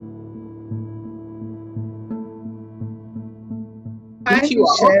Hi,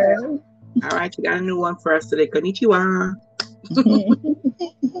 Konnichiwa. Michelle. All right, you got a new one for us today. Konnichiwa.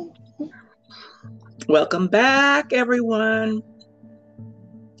 Welcome back, everyone.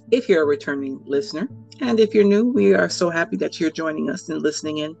 If you're a returning listener, and if you're new, we are so happy that you're joining us and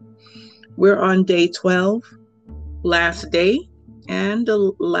listening in. We're on day 12, last day, and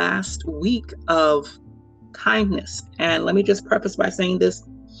the last week of kindness. And let me just preface by saying this.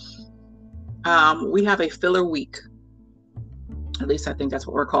 We have a filler week. At least I think that's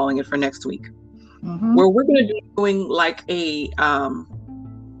what we're calling it for next week. Where we're going to be doing like a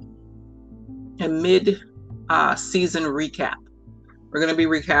mid-season recap. We're going to be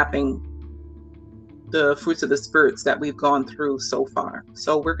recapping the fruits of the spirits that we've gone through so far.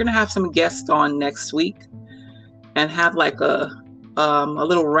 So we're going to have some guests on next week and have like a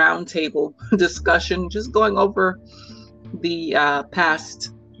little roundtable discussion, just going over the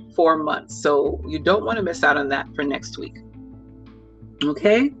past 4 months. So you don't want to miss out on that for next week.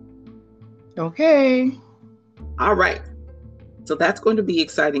 Okay? Okay. All right. So that's going to be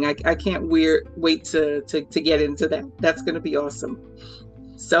exciting. I can't wait to get into that. That's going to be awesome.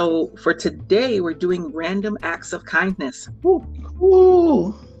 So for today, we're doing random acts of kindness.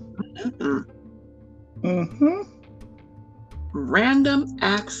 Ooh. Random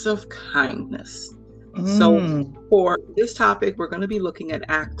acts of kindness. So for this topic, we're going to be looking at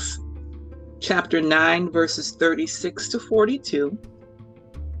Acts chapter 9, verses 36 to 42.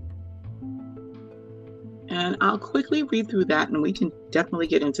 And I'll quickly read through that, and we can definitely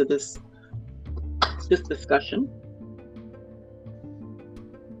get into this discussion.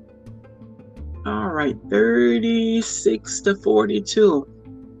 All right, 36 to 42.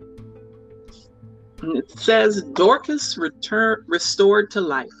 And it says, Dorcas restored to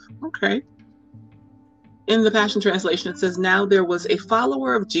life. Okay. In the Passion Translation, it says, now there was a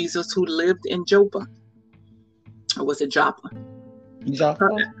follower of Jesus who lived in Joppa. Or was it Joppa? Joppa.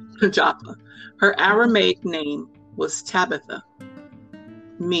 Her Aramaic name was Tabitha,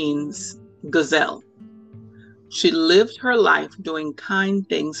 means gazelle. She lived her life doing kind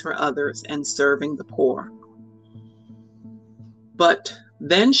things for others and serving the poor. But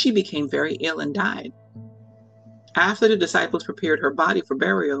then she became very ill and died. After the disciples prepared her body for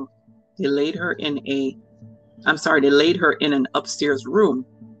burial, they laid her in an upstairs room.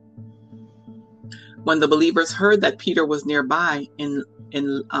 When the believers heard that Peter was nearby in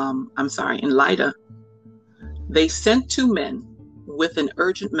Lydda, they sent 2 men with an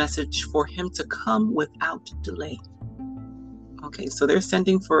urgent message for him to come without delay. Okay, so they're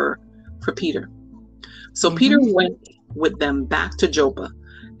sending for Peter. So Peter went with them back to Joppa,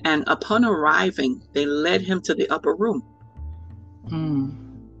 and upon arriving, they led him to the upper room.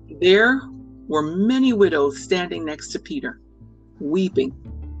 There were many widows standing next to Peter, weeping.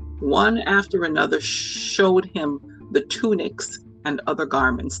 One after another showed him the tunics and other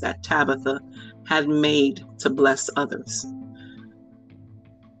garments that Tabitha had made to bless others.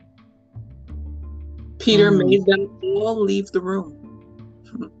 Peter made them all leave the room.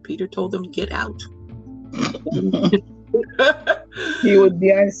 Peter told them, get out. He would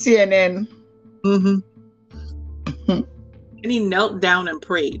be on CNN. And he knelt down and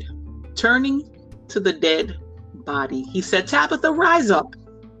prayed. Turning to the dead body, he said, Tabitha, rise up.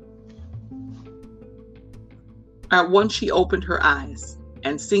 At once she opened her eyes,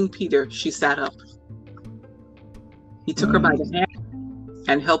 and seeing Peter, she sat up. He took her by the hand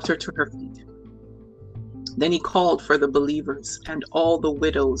and helped her to her feet. Then he called for the believers and all the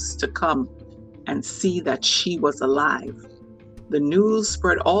widows to come and see that she was alive. The news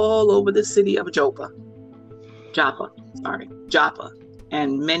spread all over the city of Joppa,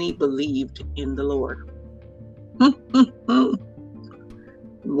 and many believed in the Lord.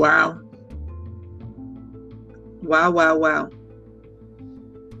 Wow. Wow.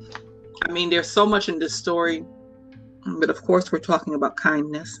 I mean, there's so much in this story, but of course we're talking about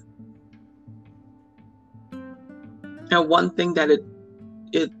kindness. And one thing that it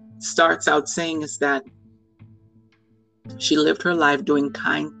starts out saying is that she lived her life doing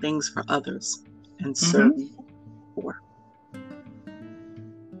kind things for others and serving the poor.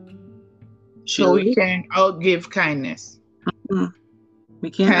 So we can't outgive kindness.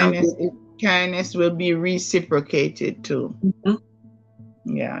 We can't kindness will be reciprocated too.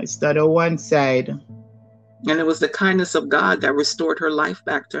 Yeah, it's not a one side. And it was the kindness of God that restored her life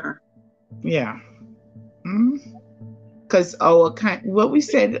back to her. Yeah. Because what we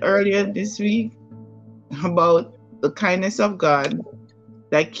said earlier this week about the kindness of God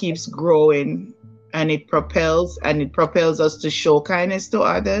that keeps growing, and it propels us to show kindness to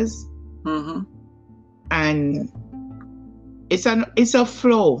others. And it's a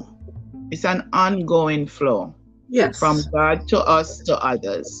flow. It's an ongoing flow. from Yes. God to us to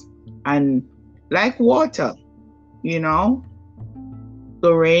others. And like water, you know,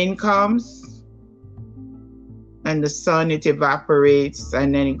 the rain comes and the sun, it evaporates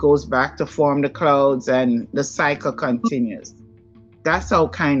and then it goes back to form the clouds and the cycle continues. That's how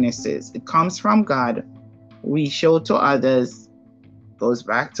kindness is. It comes from God. We show to others, goes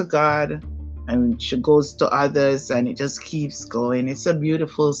back to God, and she goes to others, and it just keeps going. It's a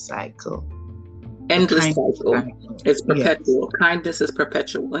beautiful cycle. The Endless kindness cycle. cycle. It's Yes. perpetual. Kindness is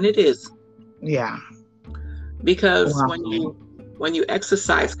perpetual, and it is, Yeah. because Wow. when you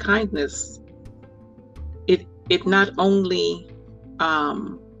exercise kindness, it not only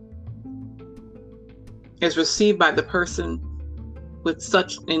um, is received by the person with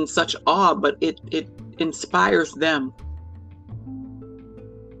such awe, but it inspires them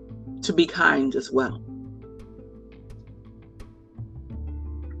to be kind as well.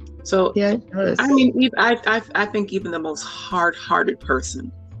 So, Yeah, it does. I mean, I think even the most hard-hearted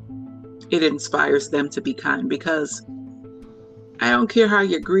person, it inspires them to be kind, because I don't care how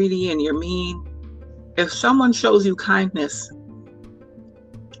you're greedy and you're mean. If someone shows you kindness,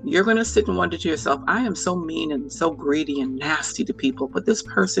 you're going to sit and wonder to yourself, I am so mean and so greedy and nasty to people, but this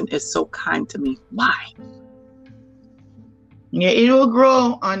person is so kind to me. Why? Yeah, it will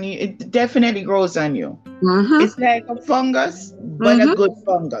grow on you. It definitely grows on you. Mm-hmm. It's like a fungus, but a good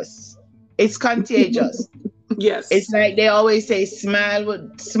fungus. It's contagious. Yes. It's like they always say,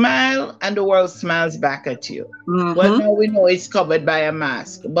 smile, and the world smiles back at you. Well, now we know it's covered by a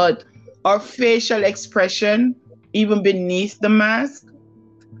mask, but our facial expression, even beneath the mask,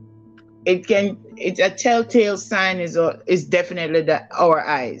 it's a telltale sign is definitely our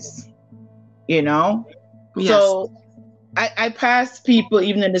eyes, you know? Yes. So I pass people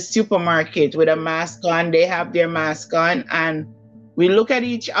even in the supermarket with a mask on. They have their mask on, and we look at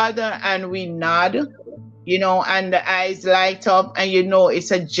each other and we nod, you know, and the eyes light up, and you know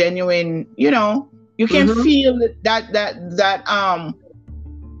it's a genuine, you know, you can feel that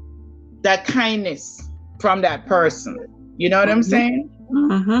kindness from that person. You know what I'm saying?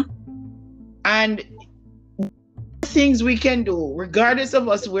 And things we can do, regardless of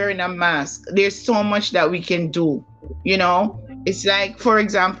us wearing a mask, there's so much that we can do. You know, it's like, for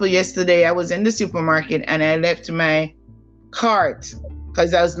example, yesterday I was in the supermarket and I left my cart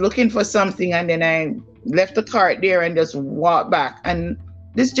because I was looking for something, and then I left the cart there and just walked back, and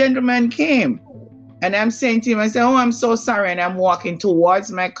this gentleman came, and I'm saying to him, I said, oh, I'm so sorry, and I'm walking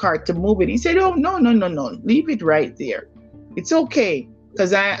towards my cart to move it. He said, oh, no, leave it right there, it's okay,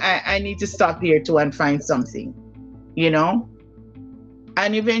 because I need to stop here too and find something, you know.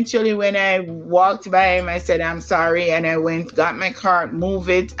 And eventually when I walked by him, I said, I'm sorry, and I went, got my cart, move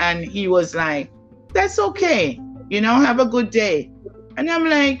it, and he was like, that's okay, you know, have a good day. And I'm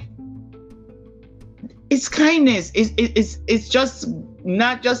like, it's kindness. It's just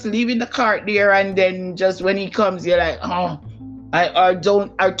not just leaving the cart there and then just when he comes, you're like, oh, I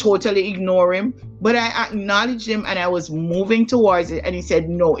totally ignore him. But I acknowledged him and I was moving towards it, and he said,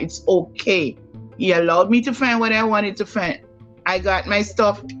 no, it's okay. He allowed me to find what I wanted to find. I got my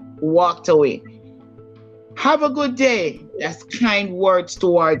stuff, walked away. Have a good day. That's kind words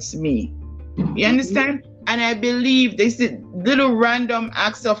towards me. You understand? And I believe this is little random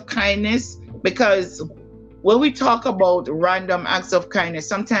acts of kindness, because when we talk about random acts of kindness,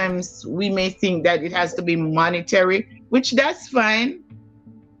 sometimes we may think that it has to be monetary, which that's fine.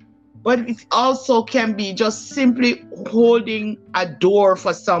 But it also can be just simply holding a door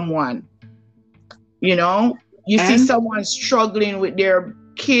for someone. You know, you see someone struggling with their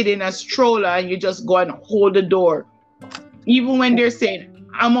kid in a stroller, and you just go and hold the door. Even when they're saying,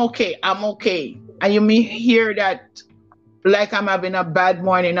 I'm okay. And you may hear that like I'm having a bad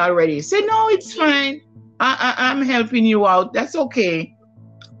morning already. Say, no, it's fine. I'm helping you out. That's okay.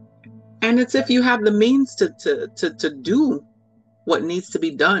 And it's if you have the means to do what needs to be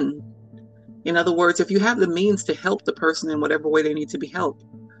done. In other words, if you have the means to help the person in whatever way they need to be helped,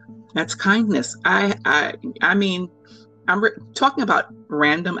 that's kindness. I mean, I'm talking about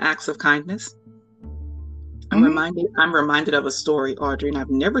random acts of kindness. I'm reminded of a story, Audrey, and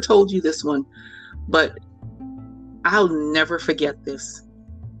I've never told you this one, but I'll never forget this.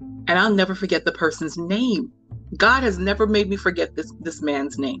 And I'll never forget the person's name. God has never made me forget this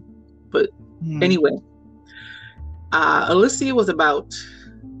man's name. But anyway, Alicia was about,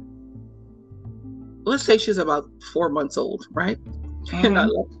 let's say she's about 4 months old, right? And I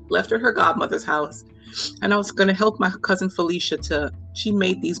left her at her godmother's house, and I was going to help my cousin Felicia she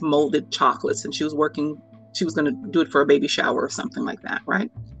made these molded chocolates, and she was going to do it for a baby shower or something like that,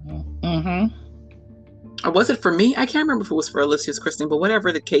 right? Or was it for me? I can't remember if it was for Alicia's Christine, but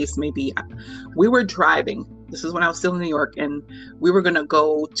whatever the case may be, we were driving. This is when I was still in New York, and we were going to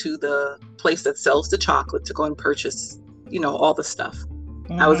go to the place that sells the chocolate to go and purchase, all the stuff.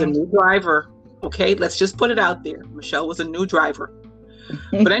 I was a new driver. Okay, let's just put it out there. Michelle was a new driver.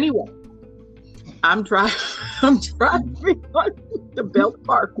 But anyway, I'm driving on the Belt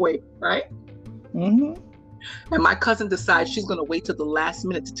Parkway, right? And my cousin decides she's going to wait till the last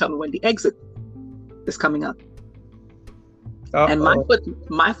minute to tell me when the exit is coming up. And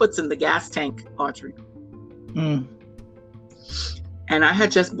my foot's in the gas tank, Audrey. And I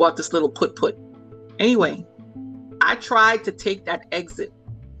had just bought this little put. Anyway, I tried to take that exit,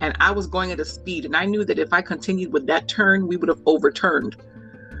 and I was going at a speed, and I knew that if I continued with that turn, we would have overturned.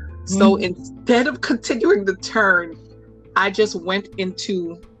 So instead of continuing the turn, I just went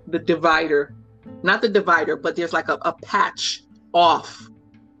into the divider. Not the divider, but there's like a patch off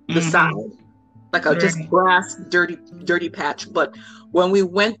the side. Like a just grass, dirty patch. But when we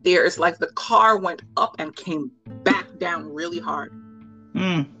went there, it's like the car went up and came back down really hard.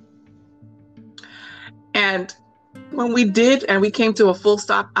 And when we did, and we came to a full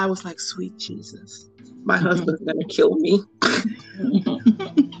stop, I was like, sweet Jesus, my husband's gonna kill me.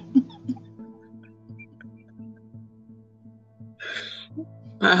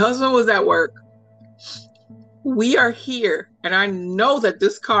 My husband was at work. We are here, and I know that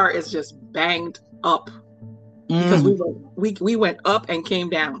this car is just banged up because we went up and came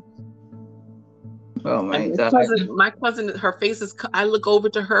down. Oh my God! My cousin, her face is. I look over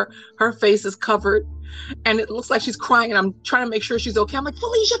to her. Her face is covered, and it looks like she's crying. And I'm trying to make sure she's okay. I'm like,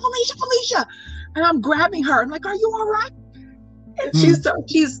 Felicia, and I'm grabbing her. I'm like, are you all right? And she's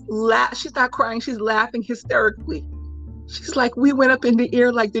not crying. She's laughing hysterically. She's like, we went up in the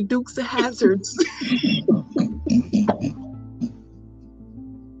air like the Dukes of Hazzards.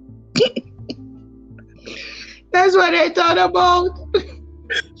 That's what I thought about.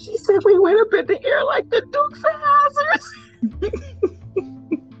 She said we went up in the air like the Dukes of Hazzards.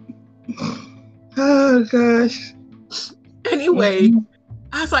 Oh gosh. Anyway,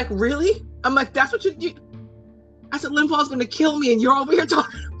 I was like, really? I'm like, that's what you do? I said, Lynn Paul's gonna kill me, and you're over here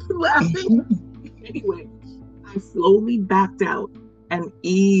laughing. Anyway, I slowly backed out and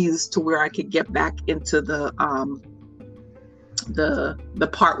eased to where I could get back into the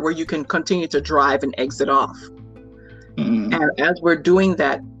part where you can continue to drive and exit off. And as we're doing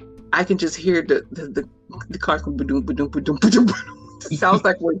that, I can just hear the car go ba-doom, ba-doom, ba-doom, ba-doom, ba-doom. It sounds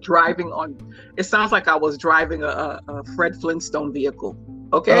like we're driving on. It sounds like I was driving a Fred Flintstone vehicle.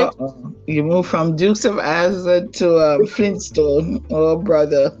 Okay. You moved from Dukes of Hazzard to Flintstone. Oh,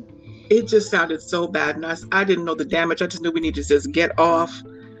 brother. It just sounded so bad, and I didn't know the damage. I just knew we needed to just get off.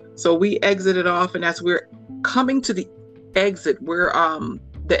 So we exited off, and as we're coming to the exit, where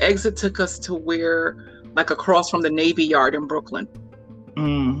the exit took us to where, like, across from the Navy Yard in Brooklyn.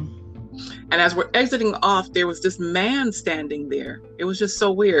 And as we're exiting off, there was this man standing there. It was just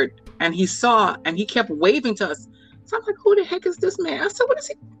so weird. And he saw, and he kept waving to us. So I'm like, who the heck is this man? I said, what is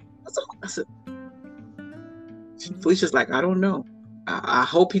he? I said, Felicia's like, I don't know. I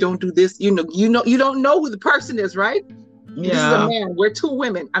hope he don't do this. You don't know who the person is, right? Yeah. This is a man. We're two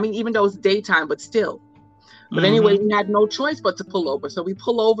women. I mean, even though it's daytime, but still. But anyway, we had no choice but to pull over. So we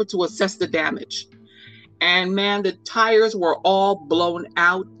pull over to assess the damage. And man, the tires were all blown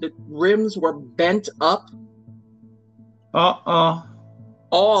out. The rims were bent up. All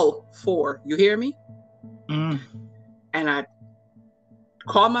four. You hear me? And I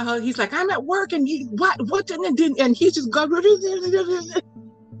called my husband. He's like, I'm at work, and what? And he's just going.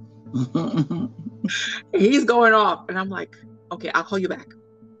 He's going off, and I'm like, okay, I'll call you back.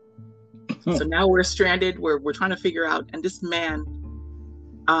 So now we're stranded. We're trying to figure out, and this man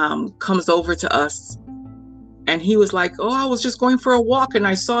comes over to us, and he was like, oh, I was just going for a walk, and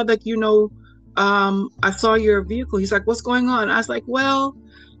I saw that I saw your vehicle. He's like, what's going on? I was like, well,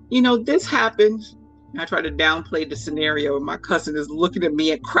 this happened. I tried to downplay the scenario, and my cousin is looking at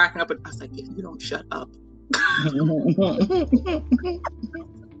me and cracking up. And I was like, if you don't shut up.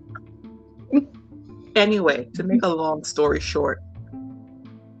 Anyway, to make a long story short,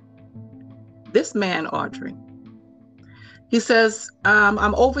 this man, Audrey, he says,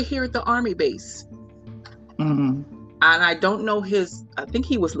 I'm over here at the Army base. And I don't know I think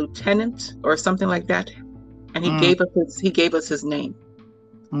he was lieutenant or something like that. And he gave us his name.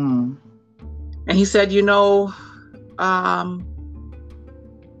 And he said, the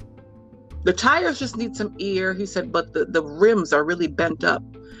tires just need some air. He said, but the rims are really bent up.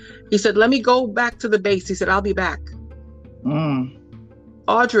 He said, let me go back to the base. He said, I'll be back.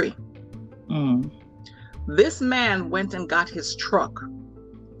 Audrey, this man went and got his truck.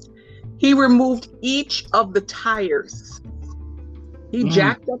 He removed each of the tires. He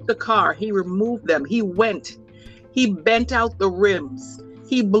jacked up the car. He removed them. He bent out the rims.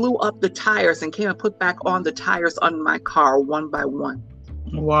 He blew up the tires and came and put back on the tires on my car one by one.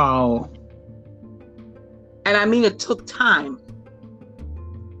 Wow. And I mean, it took time.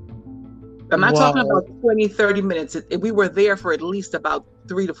 I'm not talking about 20, 30 minutes. We were there for at least about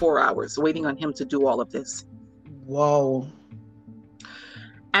 3 to 4 hours waiting on him to do all of this. Wow.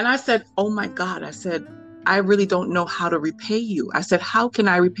 And I said, oh my God. I said, I really don't know how to repay you. I said, how can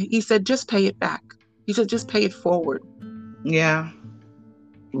I repay? He said, just pay it back. He said, just pay it forward. Yeah.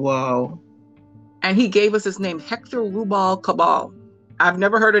 Wow. And he gave us his name, Hector Rubal Cabal. I've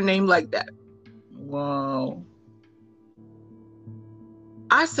never heard a name like that. Wow.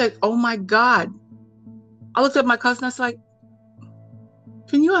 I said, oh my God. I looked at my cousin. I was like,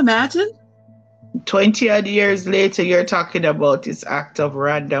 can you imagine? 20 odd years later, you're talking about this act of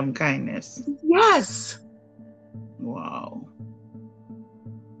random kindness. Yes. Wow.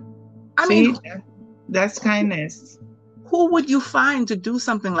 I mean, that's kindness. Who would you find to do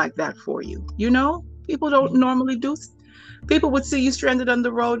something like that for you? You know, people don't normally do. People would see you stranded on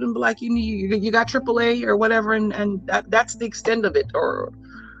the road and be like, you got AAA or whatever, and that's the extent of it, or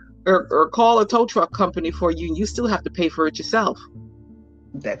call a tow truck company for you, and you still have to pay for it yourself.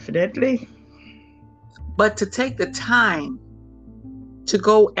 Definitely. But to take the time to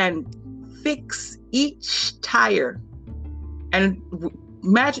go and fix each tire, and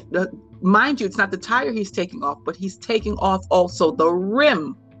imagine, mind you, it's not the tire he's taking off, but he's taking off also the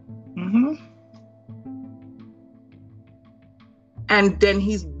rim. Mm-hmm. And then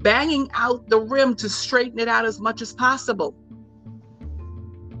he's banging out the rim to straighten it out as much as possible.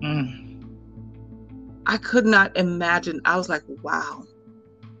 I could not imagine. I was like, wow.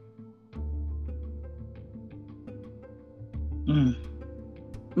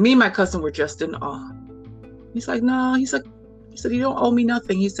 Me and my cousin were just in awe. He's like, no, he said, you don't owe me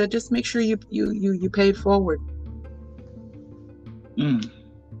nothing. He said, just make sure you pay it forward.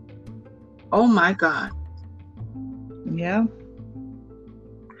 Oh my God. Yeah.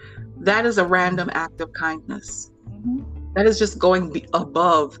 That is a random act of kindness. That is just going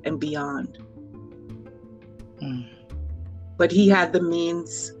above and beyond. But he had the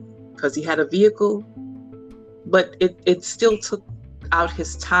means because he had a vehicle, but it still took out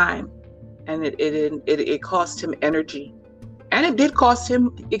his time, and it cost him energy, and it did cost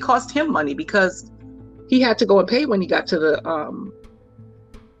him. It cost him money because he had to go and pay when he got to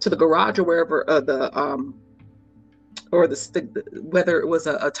the garage or wherever whether it was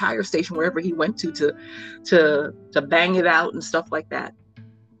a tire station, wherever he went to bang it out and stuff like that.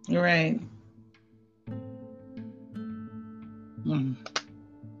 Right.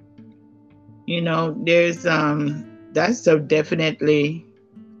 You know, there's that's definitely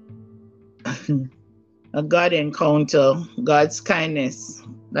a God encounter, God's kindness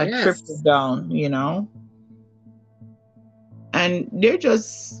that trickles down, you know. And they're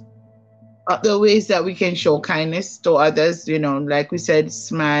just other ways that we can show kindness to others, you know, like we said,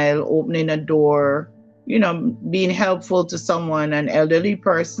 smile, opening a door, you know, being helpful to someone, an elderly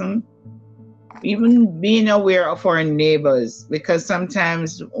person, even being aware of our neighbors, because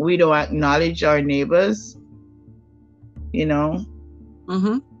sometimes we don't acknowledge our neighbors, you know.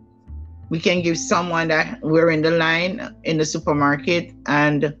 We can give someone that we're in the line in the supermarket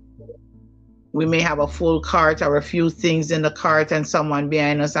and we may have a full cart or a few things in the cart, and someone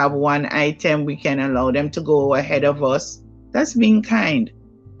behind us have one item. We can allow them to go ahead of us. That's being kind.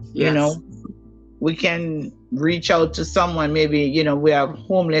 Yes. You know, we can reach out to someone. Maybe, you know, we have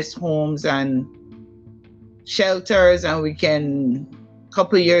homeless homes and shelters, and we can, a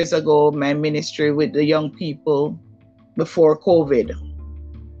couple of years ago, my ministry with the young people before COVID,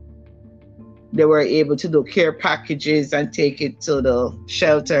 they were able to do care packages and take it to the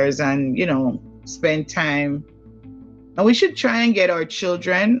shelters and, you know, spend time. And we should try and get our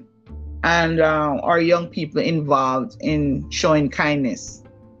children and our young people involved in showing kindness,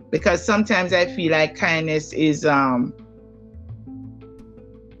 because sometimes I feel like kindness is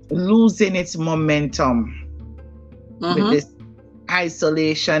losing its momentum with this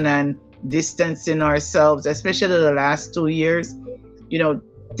isolation and distancing ourselves, especially the last 2 years. You know,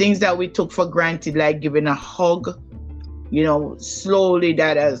 things that we took for granted, like giving a hug, you know, slowly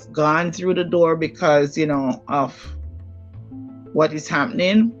that has gone through the door because, you know, of what is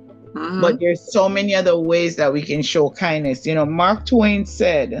happening. But there's so many other ways that we can show kindness. You know, Mark Twain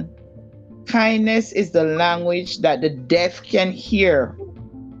said, kindness is the language that the deaf can hear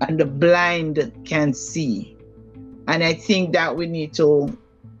and the blind can see. And I think that we need to,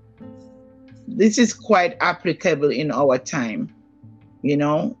 this is quite applicable in our time. You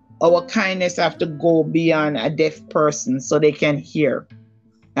know, our kindness have to go beyond a deaf person so they can hear,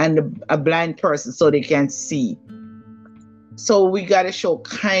 and a blind person so they can see. So we got to show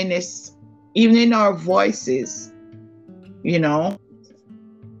kindness even in our voices, you know.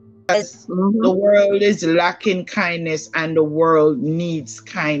 As the world is lacking kindness and the world needs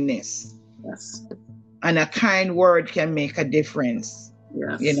kindness. Yes. And a kind word can make a difference.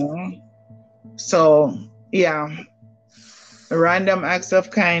 Yes. You know? So, yeah. Random acts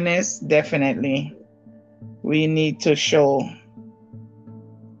of kindness, definitely. We need to show.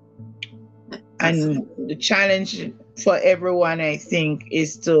 And the challenge for everyone, I think,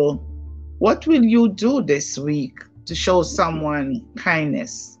 is to, what will you do this week to show someone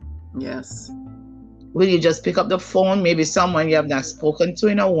kindness? Yes. Will you just pick up the phone, maybe someone you have not spoken to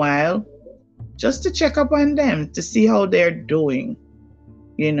in a while, just to check up on them, to see how they're doing?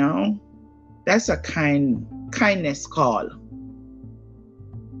 You know, that's a kindness call,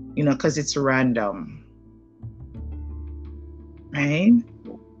 you know, because it's random, right?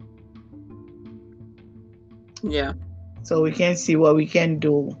 Yeah. So we can see what we can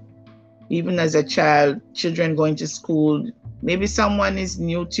do. Even as a child, children going to school, maybe someone is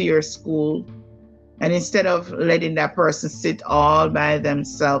new to your school, and instead of letting that person sit all by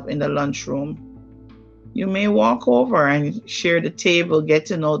themselves in the lunchroom, you may walk over and share the table, get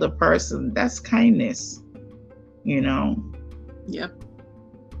to know the person. That's kindness, you know? Yep.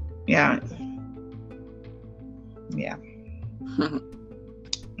 Yeah. Yeah.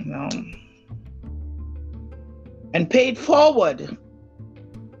 No. And paid forward.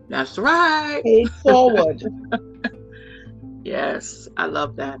 That's right. Paid forward. Yes, I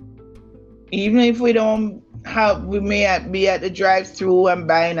love that. Even if we don't have, we may be at the drive-thru and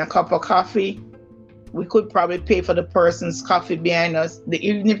buying a cup of coffee, we could probably pay for the person's coffee behind us.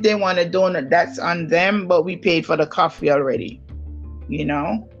 Even if they want a donut, that's on them, but we paid for the coffee already, you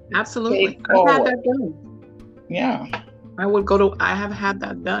know? Absolutely. I've had that done. Yeah. I have had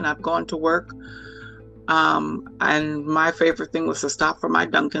that done. I've gone to work, and my favorite thing was to stop for my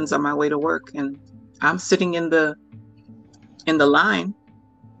Dunkin's on my way to work, and I'm sitting in the line,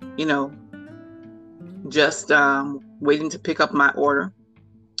 you know, just waiting to pick up my order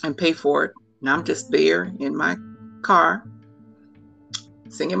and pay for it. And I'm just there in my car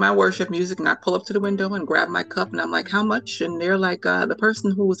singing my worship music, and I pull up to the window and grab my cup, and I'm like, how much? And they're like, the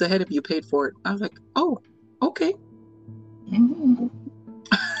person who was ahead of you paid for it. I was like, oh, okay. Mm-hmm.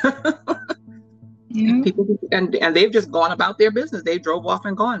 Mm-hmm. People, and they've just gone about their business. They drove off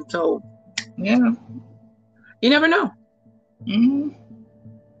and gone. So yeah, you never know. Mm-hmm.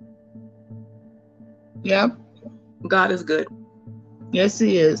 Yep. God is good. Yes,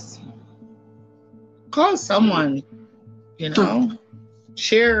 He is. Call someone, you know,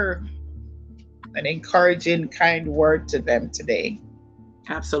 share an encouraging, kind word to them today.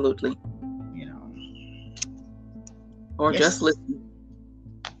 Absolutely. You know, or just listen.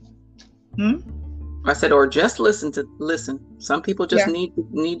 I said, or just listen. Some people just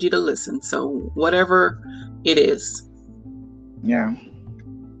need you to listen. So whatever it is,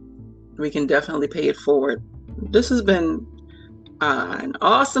 we can definitely pay it forward. This has been an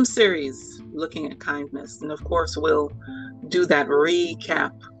awesome series looking at kindness, and of course we'll do that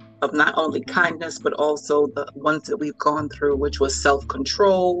recap of not only kindness but also the ones that we've gone through, which was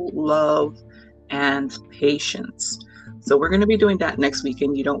self-control, love, and patience. So we're going to be doing that next week,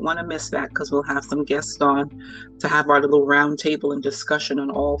 and you don't want to miss that, because we'll have some guests on to have our little round table and discussion on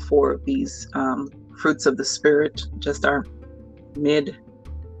all 4 of these fruits of the Spirit, just our midway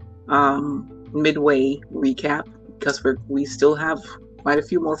recap, because we still have quite a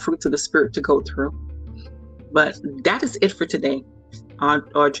few more fruits of the Spirit to go through. But that is it for today.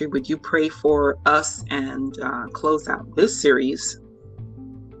 Audrey, would you pray for us and close out this series?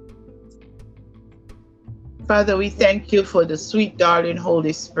 Father, we thank you for the sweet, darling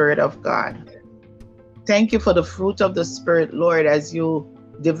Holy Spirit of God. Thank you for the fruit of the Spirit, Lord, as you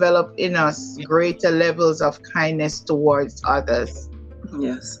develop in us greater levels of kindness towards others.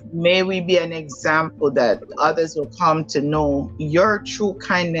 Yes. May we be an example that others will come to know your true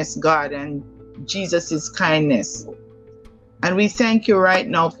kindness, God, and Jesus' kindness. And we thank you right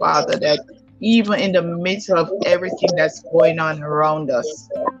now, Father, that even in the midst of everything that's going on around us,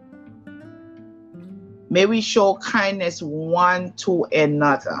 may we show kindness one to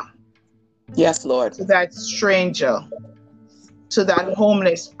another. Yes, Lord. To that stranger, to that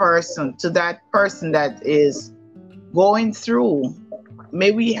homeless person, to that person that is going through.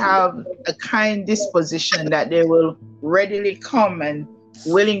 May we have a kind disposition that they will readily come and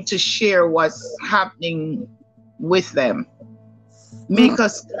willing to share what's happening with them. Make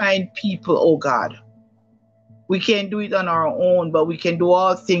us kind people, oh God. We can't do it on our own, but we can do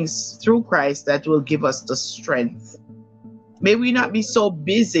all things through Christ that will give us the strength. May we not be so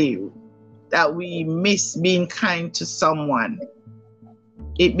busy that we miss being kind to someone.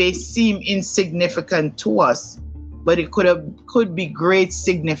 It may seem insignificant to us, but it could be great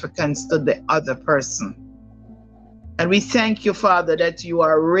significance to the other person. And we thank you, Father, that you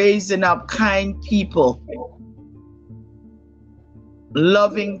are raising up kind people,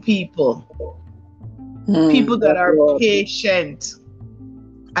 loving people, people that are patient,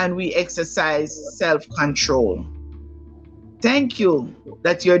 and we exercise self-control. Thank you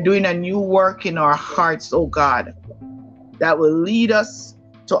that you're doing a new work in our hearts, oh God, that will lead us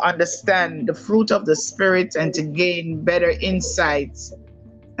to understand the fruit of the Spirit and to gain better insights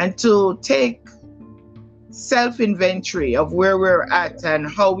and to take self-inventory of where we're at and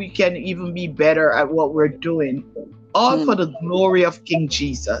how we can even be better at what we're doing, all for the glory of King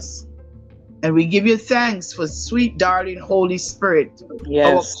Jesus. And we give you thanks for sweet, darling Holy Spirit,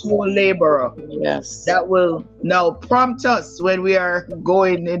 our co-laborer, that will now prompt us when we are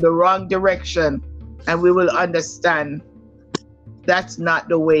going in the wrong direction, and we will understand that's not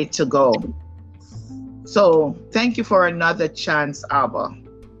the way to go. So thank you for another chance, Abba.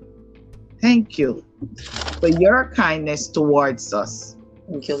 Thank you for your kindness towards us.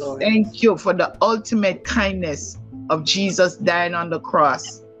 Thank you, Lord. Thank you for the ultimate kindness of Jesus dying on the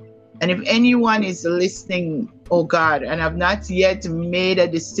cross. And if anyone is listening, oh God, and have not yet made a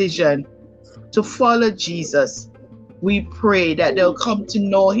decision to follow Jesus, we pray that they'll come to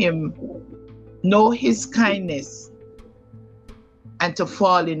know him, know his kindness, and to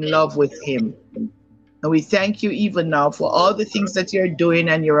fall in love with him. And we thank you even now for all the things that you're doing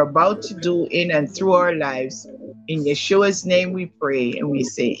and you're about to do in and through our lives. In Yeshua's name we pray and we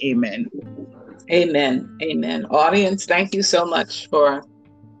say amen. Amen. Amen. Audience, thank you so much for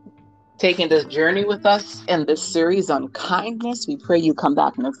taking this journey with us in this series on kindness. We pray you come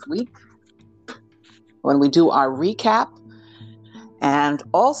back next week when we do our recap and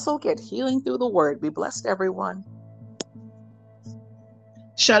also get healing through the word. Be blessed, everyone.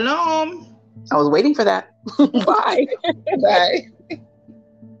 Shalom. I was waiting for that. Bye. Bye.